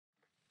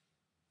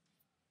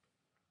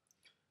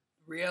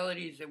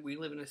Reality is that we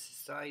live in a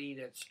society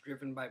that's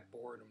driven by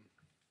boredom.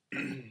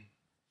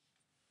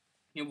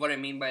 What I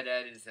mean by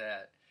that is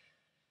that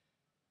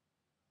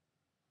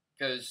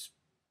because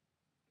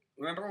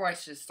remember why I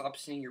said stop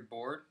saying you're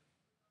bored?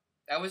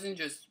 That wasn't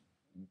just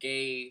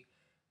gay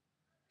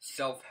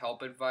self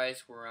help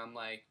advice where I'm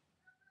like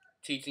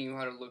teaching you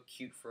how to look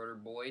cute for other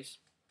boys.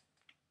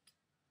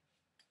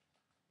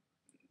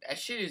 That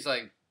shit is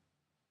like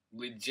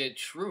legit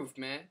truth,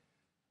 man.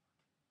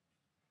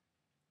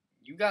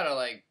 You gotta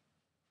like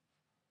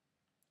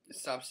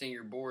stop saying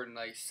you're bored and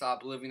like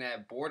stop living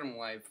that boredom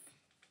life,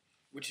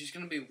 which is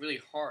gonna be really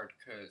hard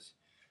because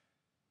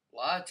a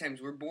lot of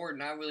times we're bored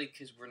not really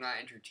because we're not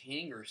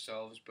entertaining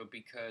ourselves, but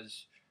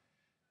because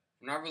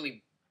we're not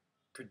really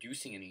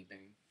producing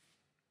anything.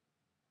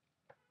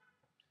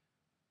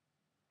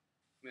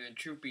 And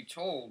truth be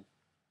told,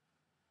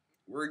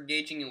 we're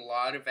engaging in a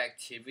lot of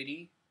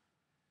activity.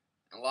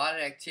 A lot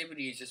of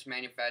activity is just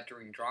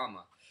manufacturing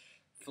drama,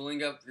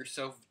 filling up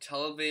yourself with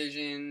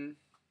television,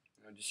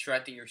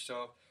 distracting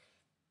yourself.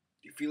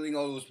 You're feeling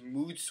all those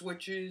mood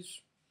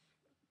switches.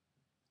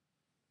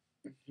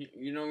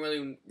 You don't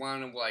really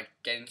want to like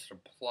get into the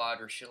plot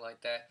or shit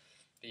like that.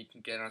 You can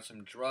get on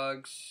some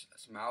drugs,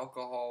 some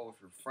alcohol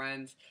with your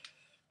friends,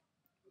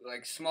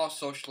 like small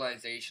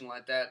socialization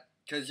like that.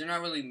 Because you're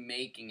not really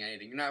making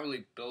anything. You're not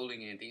really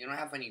building anything. You don't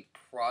have any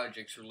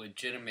projects or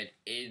legitimate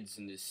ids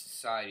in this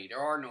society. There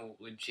are no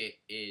legit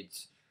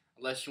ids.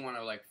 Unless you want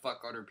to, like,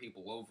 fuck other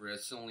people over.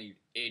 That's the only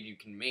id you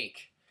can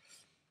make.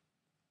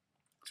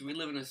 So we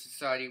live in a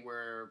society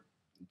where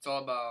it's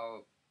all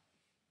about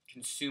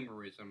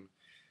consumerism.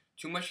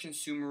 Too much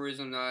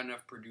consumerism, not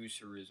enough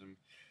producerism.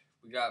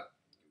 We got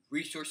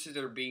resources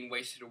that are being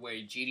wasted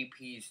away.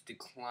 GDP is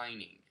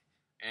declining.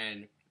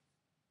 And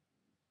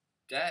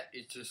debt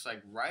is just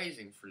like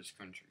rising for this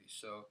country.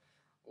 So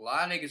a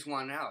lot of niggas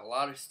want out. A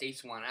lot of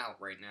states want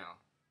out right now.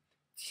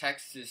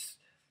 Texas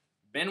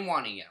been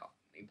wanting out.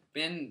 They've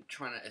been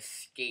trying to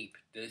escape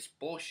this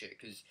bullshit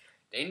because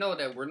they know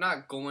that we're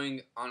not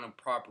going on a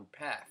proper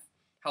path.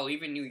 Hell,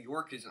 even New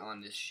York is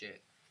on this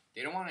shit.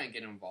 They don't want to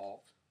get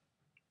involved.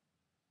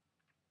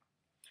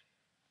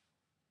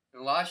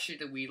 And a lot of shit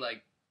that we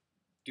like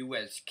do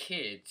as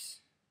kids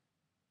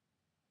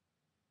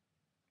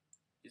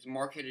is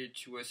marketed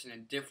to us in a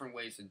different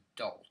way as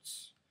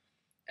adults.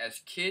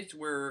 As kids,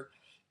 we're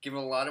given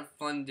a lot of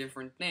fun,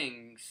 different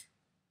things.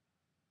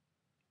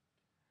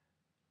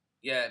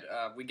 Yet,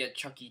 we get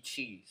Chuck E.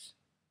 Cheese.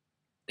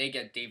 They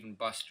get Dave and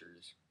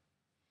Buster's.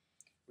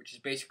 Which is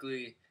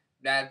basically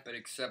that, but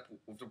except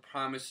with the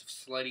promise of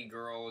slutty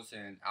girls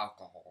and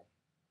alcohol.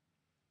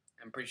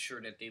 I'm pretty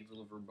sure that they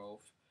deliver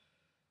both.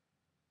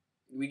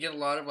 We get a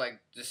lot of,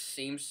 like, the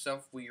same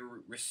stuff we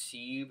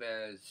receive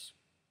as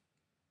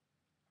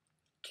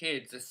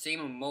kids, the same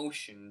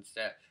emotions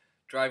that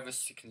drive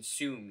us to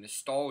consume,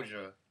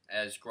 nostalgia,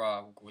 as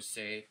Grog would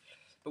say,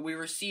 but we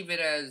receive it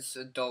as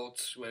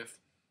adults with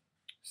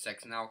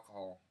sex and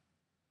alcohol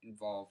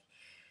involved.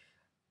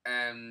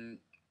 And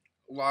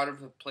a lot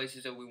of the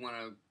places that we want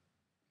to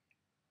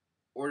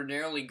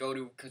ordinarily go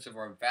to because of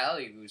our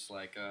values,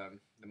 like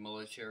the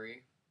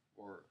military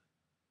or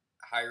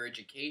higher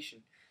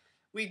education,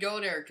 we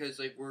go there because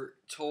like we're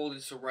told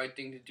it's the right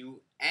thing to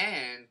do,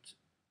 and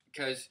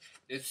because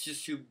it's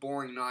just too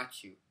boring not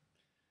to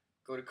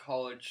go to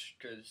college.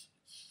 Because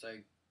it's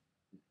like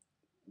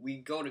we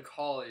go to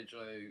college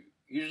like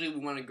usually we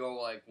want to go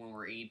like when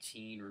we're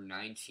 18 or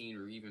 19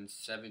 or even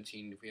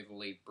 17 if we have a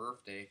late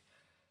birthday.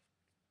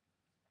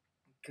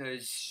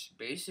 Because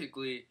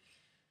basically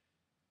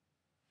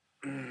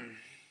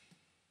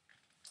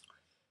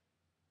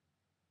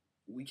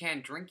we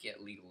can't drink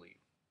yet legally.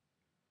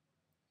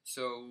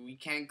 So we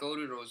can't go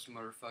to those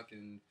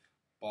motherfucking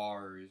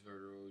bars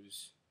or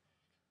those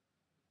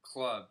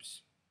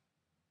clubs.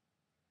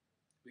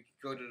 We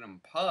could go to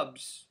them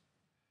pubs,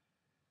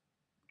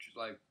 which is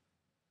like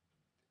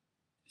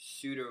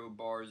pseudo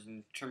bars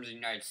in terms of the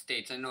United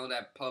States. I know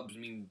that pubs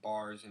mean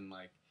bars in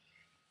like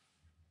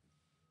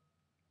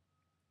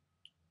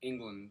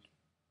England,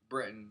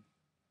 Britain,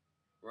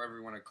 wherever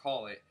you want to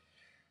call it.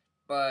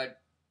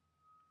 But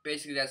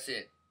basically that's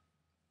it.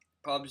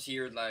 Pubs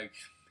here, like,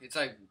 it's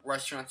like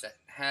restaurants that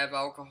have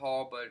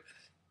alcohol, but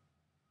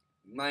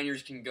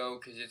minors can go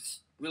because it's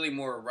really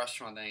more a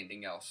restaurant than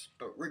anything else.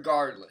 But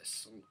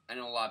regardless, I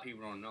know a lot of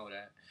people don't know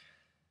that.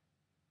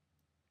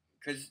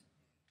 Because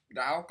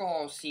the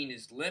alcohol scene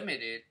is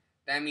limited,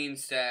 that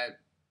means that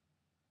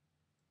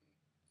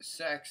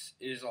sex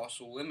is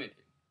also limited.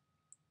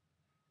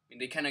 I mean,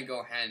 they kind of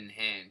go hand in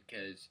hand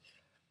because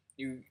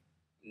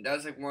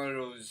that's like one of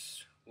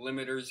those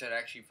limiters that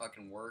actually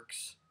fucking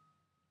works.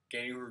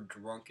 Getting her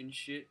drunk and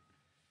shit.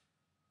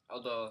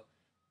 Although,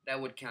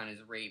 that would count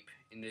as rape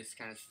in this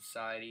kind of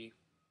society.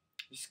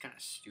 It's kind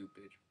of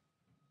stupid.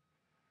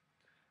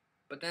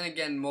 But then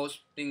again, most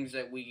things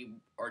that we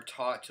are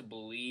taught to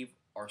believe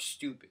are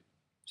stupid.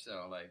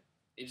 So, like,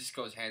 it just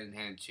goes hand in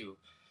hand, too.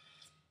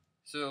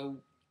 So,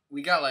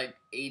 we got, like,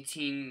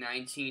 18,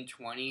 19,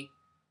 20,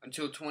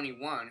 until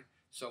 21.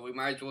 So, we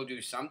might as well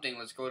do something.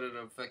 Let's go to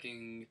the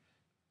fucking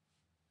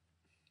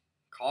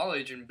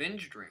college and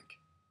binge drink.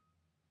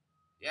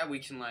 Yeah, we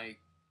can like,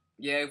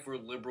 yeah, if we're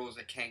liberals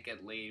that can't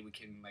get laid, we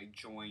can like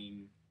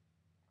join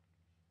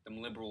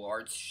them liberal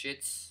arts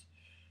shits.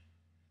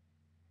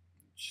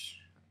 Which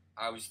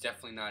I was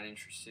definitely not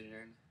interested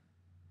in.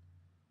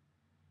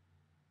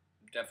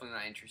 Definitely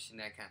not interested in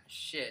that kind of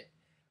shit.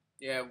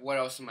 Yeah, what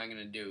else am I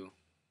gonna do?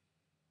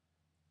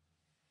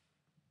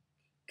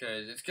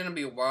 Because it's gonna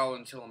be a while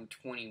until I'm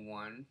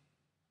 21.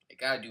 I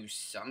gotta do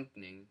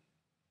something.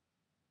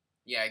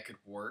 Yeah, I could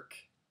work.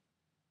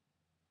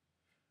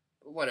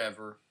 But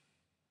whatever.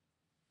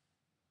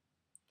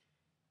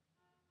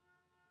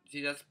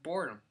 See, that's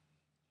boredom.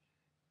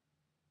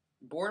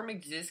 Boredom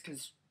exists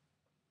because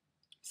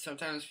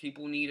sometimes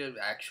people need to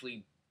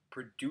actually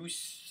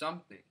produce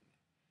something.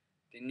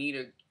 They need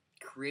to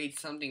create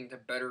something to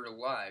better their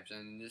lives.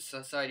 And in this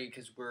society,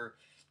 because we're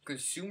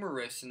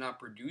consumerists and not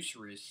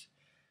producerists,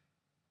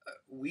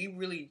 we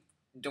really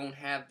don't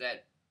have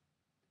that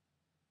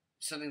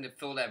something to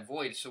fill that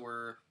void. So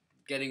we're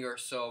getting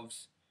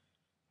ourselves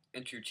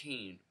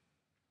entertained.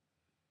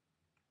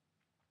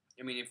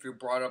 I mean, if you're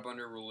brought up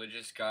under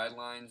religious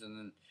guidelines, and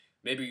then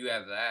maybe you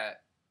have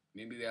that,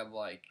 maybe you have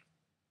like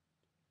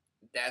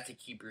that to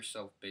keep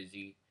yourself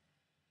busy.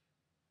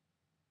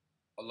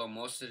 Although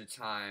most of the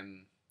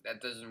time,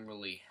 that doesn't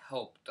really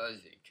help, does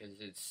it? Because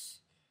it's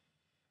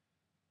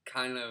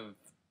kind of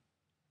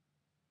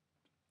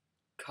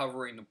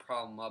covering the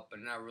problem up, but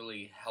not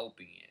really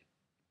helping it.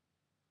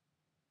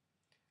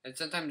 And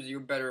sometimes you're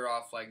better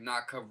off like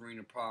not covering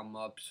the problem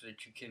up so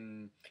that you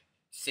can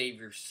save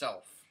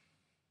yourself.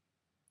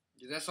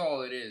 That's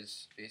all it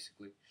is,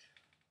 basically.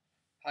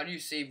 How do you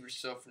save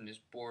yourself from this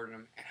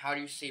boredom, and how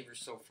do you save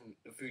yourself from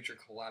the future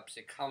collapse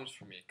that comes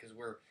from it? Because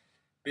we're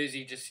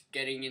busy just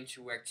getting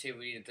into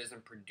activity that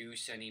doesn't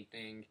produce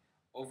anything,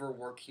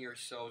 overworking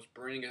ourselves,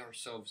 burning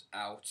ourselves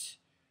out,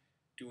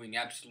 doing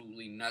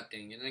absolutely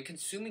nothing, and then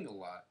consuming a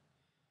lot,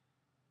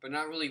 but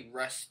not really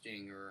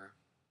resting or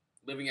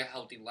living a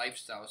healthy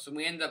lifestyle. So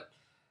we're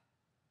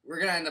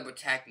gonna end up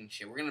attacking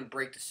shit. We're gonna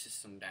break the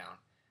system down,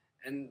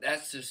 and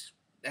that's just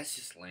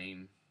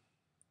lame.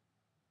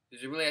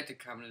 Does it really have to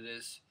come to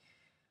this?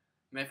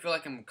 I mean, I feel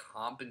like I'm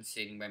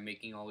compensating by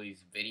making all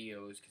these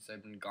videos because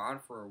I've been gone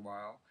for a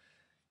while.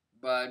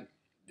 But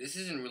this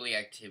isn't really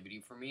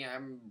activity for me.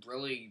 I'm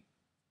really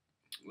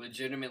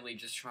legitimately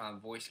just trying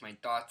to voice my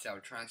thoughts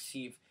out, trying to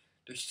see if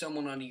there's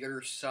someone on the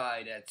other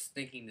side that's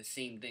thinking the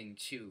same thing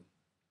too.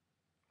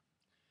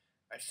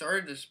 I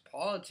started this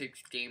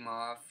politics game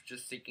off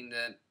just thinking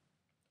that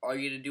all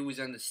you had to do was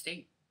end the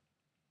state.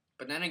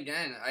 But then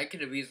again, I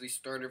could have easily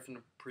started from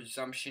the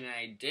presumption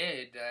I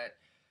did that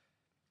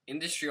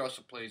industry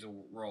also plays a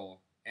role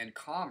and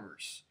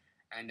commerce.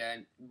 And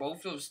that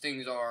both those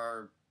things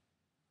are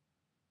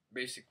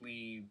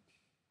basically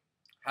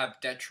have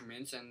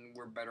detriments and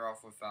we're better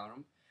off without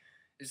them.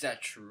 Is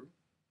that true?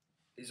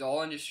 Is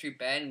all industry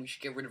bad and we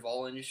should get rid of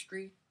all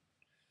industry?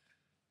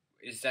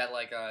 Is that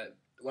like a.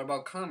 What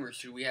about commerce?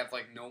 Should we have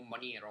like no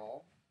money at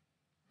all?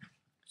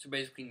 So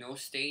basically, no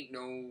state,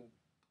 no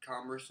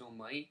commerce, no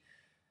money.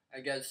 I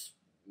guess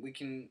we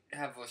can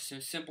have a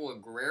simple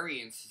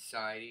agrarian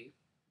society.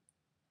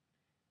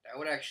 That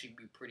would actually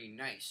be pretty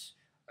nice.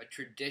 A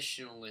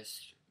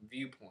traditionalist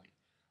viewpoint.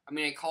 I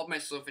mean, I called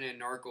myself an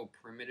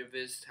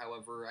anarcho-primitivist.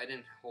 However, I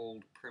didn't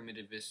hold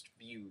primitivist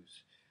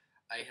views.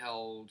 I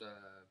held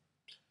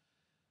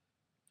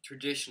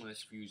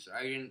traditionalist views.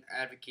 I didn't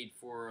advocate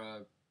for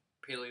a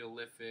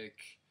Paleolithic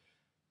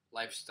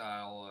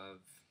lifestyle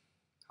of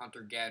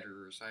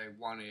hunter-gatherers. I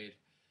wanted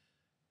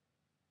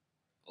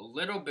a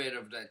little bit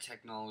of that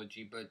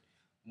technology, but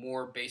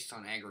more based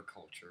on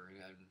agriculture.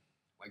 And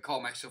I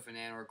call myself an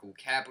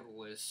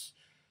anarcho-capitalist.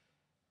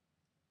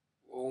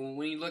 When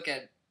we look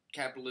at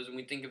capitalism,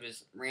 we think of it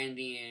as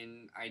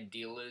Randian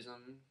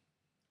idealism,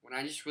 when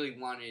I just really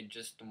wanted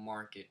just the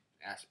market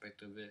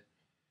aspect of it.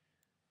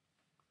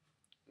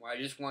 Well, I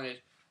just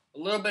wanted a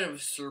little bit of a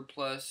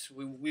surplus.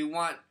 We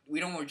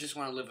don't just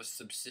want to live a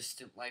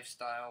subsistent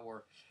lifestyle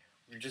where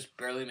we're just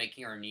barely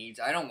making our needs.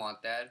 I don't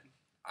want that.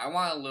 I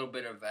want a little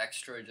bit of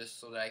extra just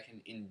so that I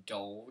can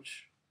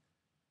indulge.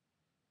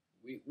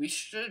 We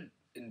should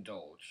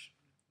indulge.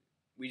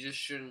 We just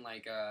shouldn't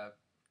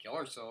kill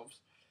ourselves.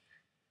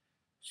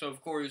 So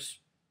of course,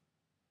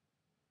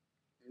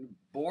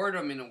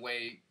 boredom in a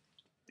way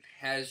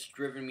has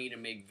driven me to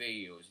make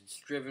videos. It's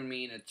driven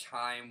me in a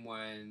time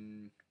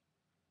when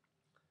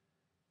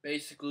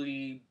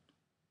basically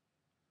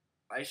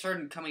I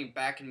started coming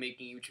back and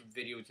making YouTube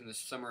videos in the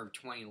summer of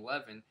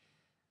 2011,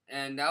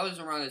 and that was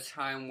around the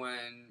time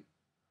when,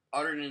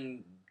 other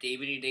than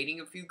dating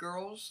a few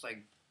girls,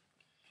 like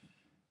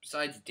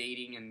besides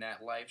dating and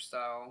that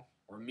lifestyle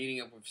or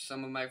meeting up with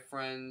some of my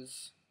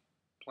friends,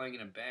 playing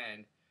in a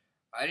band,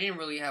 I didn't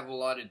really have a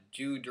lot to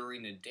do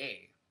during the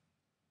day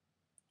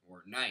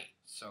or night.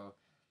 So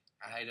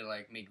I had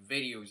to make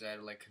videos. I had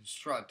to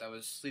construct. I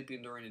was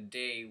sleeping during the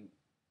day,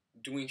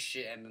 doing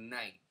shit at the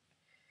night,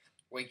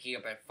 waking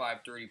up at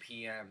 5:30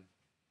 p.m.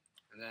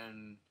 and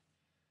then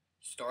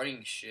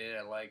starting shit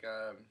at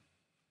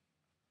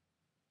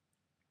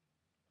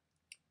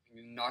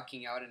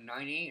knocking out at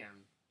 9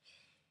 a.m.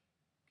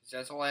 Because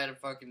that's all I had to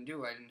fucking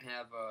do. I didn't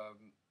have a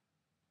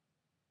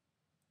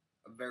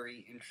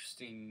very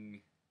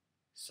interesting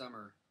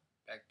summer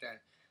back then.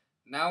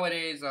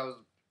 Nowadays, I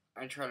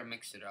try to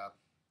mix it up.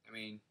 I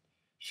mean,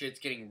 shit's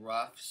getting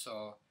rough,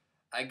 so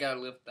I gotta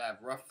live that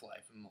rough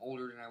life. I'm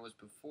older than I was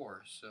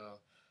before, so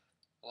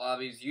a lot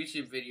of these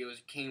YouTube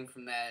videos came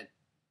from that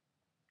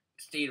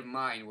state of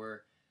mind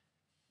where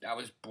I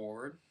was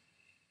bored.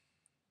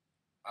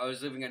 I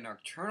was living a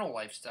nocturnal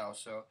lifestyle,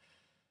 so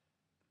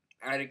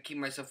I had to keep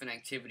myself in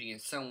activity in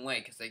some way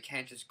because I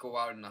can't just go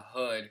out in the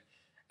hood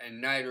at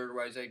night, or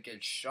otherwise I'd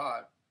get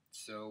shot.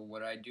 So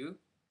what I do,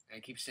 I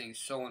keep saying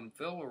so and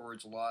filler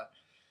words a lot,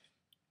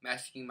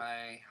 masking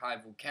my high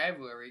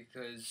vocabulary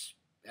because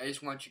I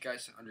just want you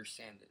guys to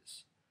understand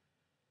this.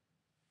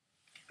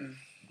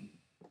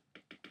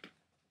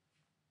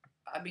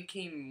 I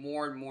became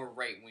more and more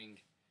right wing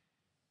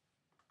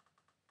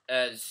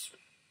as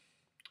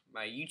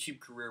my YouTube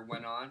career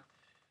went on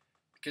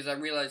because I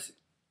realized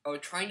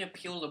trying to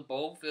appeal to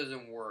both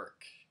doesn't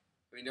work.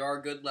 I mean, there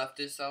are good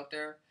leftists out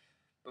there,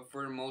 but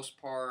for the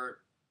most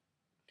part,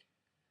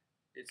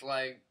 it's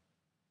like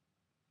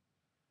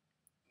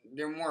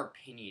they're more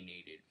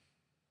opinionated.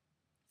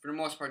 For the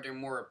most part, they're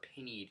more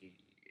opinionated.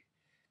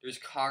 There's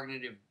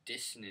cognitive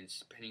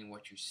dissonance depending on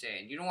what you say.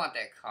 And you don't want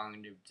that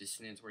cognitive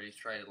dissonance where they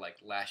try to like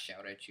lash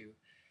out at you.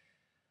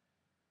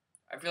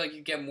 I feel like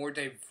you get more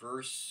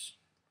diverse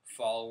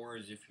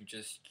followers if you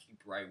just keep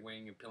right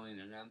wing appealing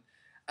to them.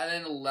 And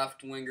then the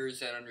left wingers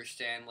that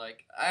understand,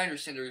 like, I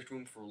understand there's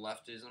room for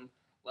leftism.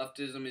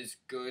 Leftism is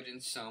good in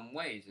some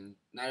ways, and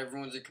not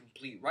everyone's a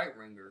complete right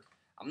winger.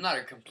 I'm not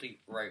a complete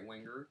right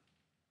winger.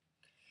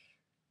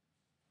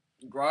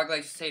 Grog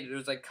likes to say that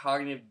there's like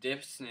cognitive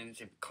dissonance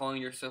if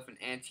calling yourself an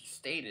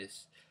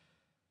anti-statist.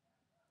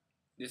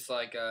 It's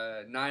like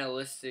a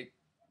nihilistic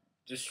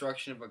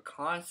destruction of a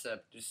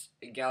concept, this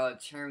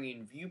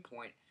egalitarian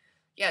viewpoint.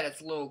 Yeah, that's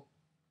a little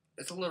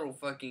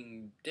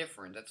fucking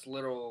different. That's a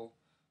little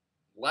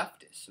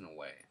leftist in a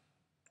way.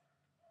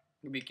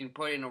 We can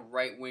put it in a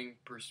right-wing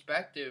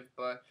perspective,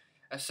 but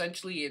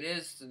essentially it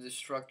is the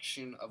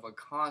destruction of a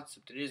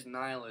concept. It is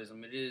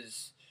nihilism. It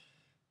is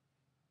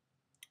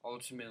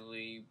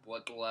ultimately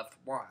what the left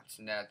wants,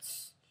 and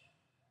that's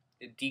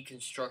the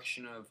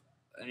deconstruction of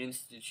an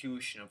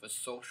institution, of a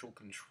social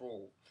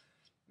control,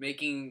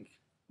 making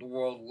the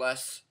world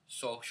less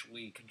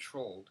socially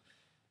controlled.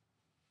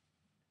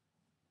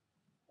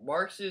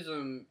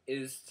 Marxism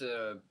is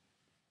the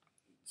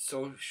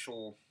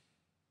social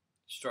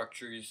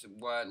structures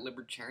what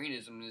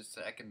libertarianism is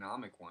the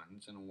economic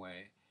ones in a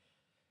way.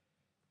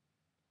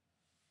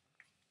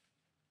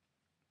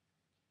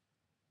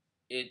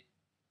 It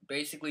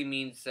basically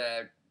means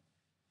that,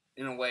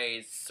 in a way,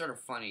 it's sort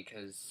of funny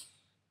because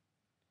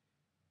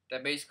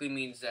that basically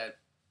means that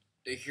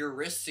the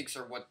heuristics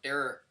are what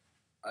they're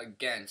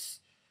against,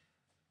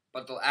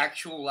 but the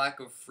actual lack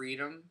of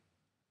freedom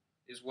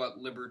is what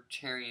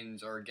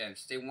libertarians are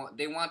against. They want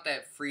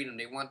that freedom,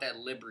 they want that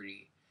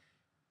liberty,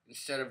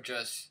 instead of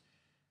just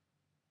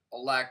a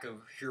lack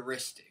of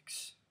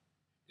heuristics.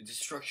 The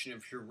destruction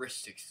of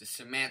heuristics, the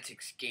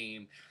semantics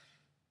game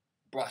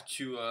brought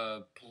to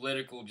a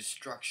political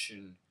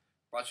destruction,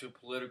 brought to a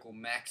political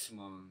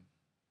maximum.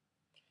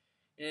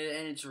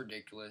 And it's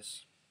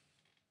ridiculous.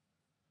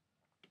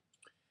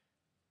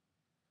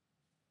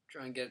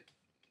 Trying to get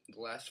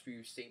the last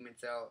few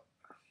statements out.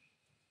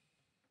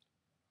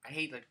 I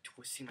hate like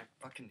twisting my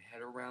fucking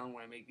head around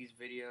when I make these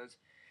videos.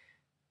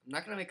 I'm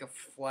not gonna make a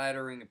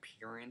flattering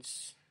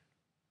appearance.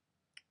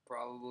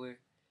 Probably.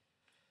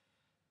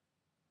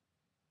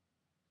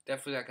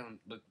 Definitely not gonna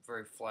look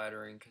very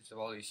flattering because of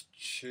all these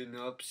chin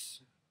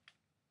ups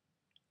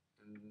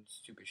and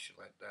stupid shit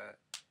like that.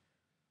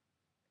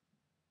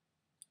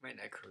 My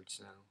neck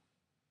hurts now.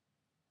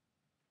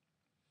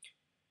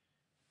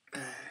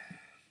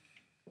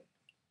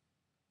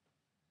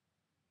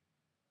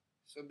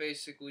 So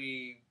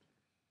basically,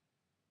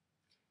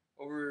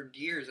 over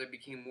years I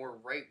became more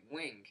right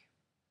wing.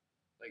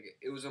 Like,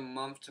 it was a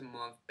month to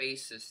month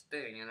basis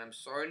thing, and I'm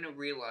starting to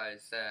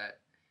realize that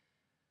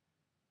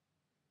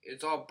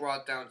it's all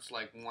brought down to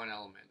like one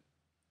element.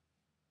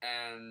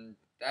 And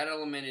that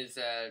element is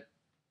that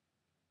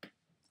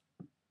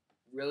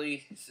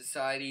really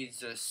society is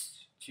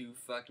just too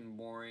fucking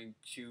boring,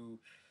 too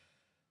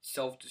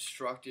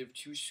self-destructive,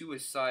 too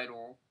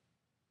suicidal.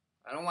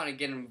 I don't want to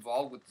get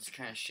involved with this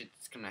kind of shit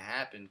that's gonna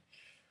happen.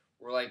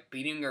 We're like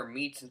beating our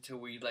meats until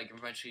we like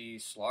eventually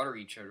slaughter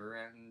each other,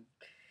 and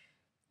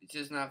it's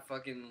just not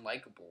fucking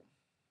likable.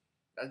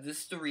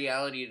 This is the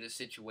reality of the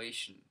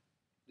situation.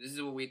 This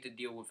is what we have to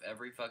deal with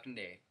every fucking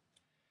day.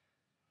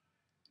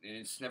 And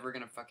it's never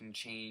gonna fucking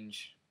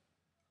change.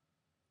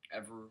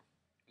 Ever.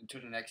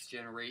 Until the next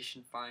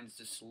generation finds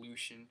the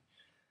solution.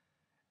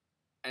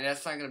 And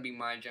that's not gonna be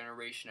my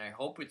generation. I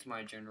hope it's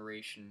my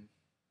generation.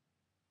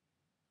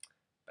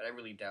 But I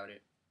really doubt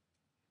it.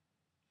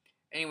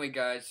 Anyway,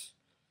 guys.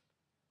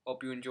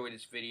 Hope you enjoyed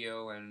this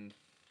video, and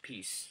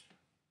peace.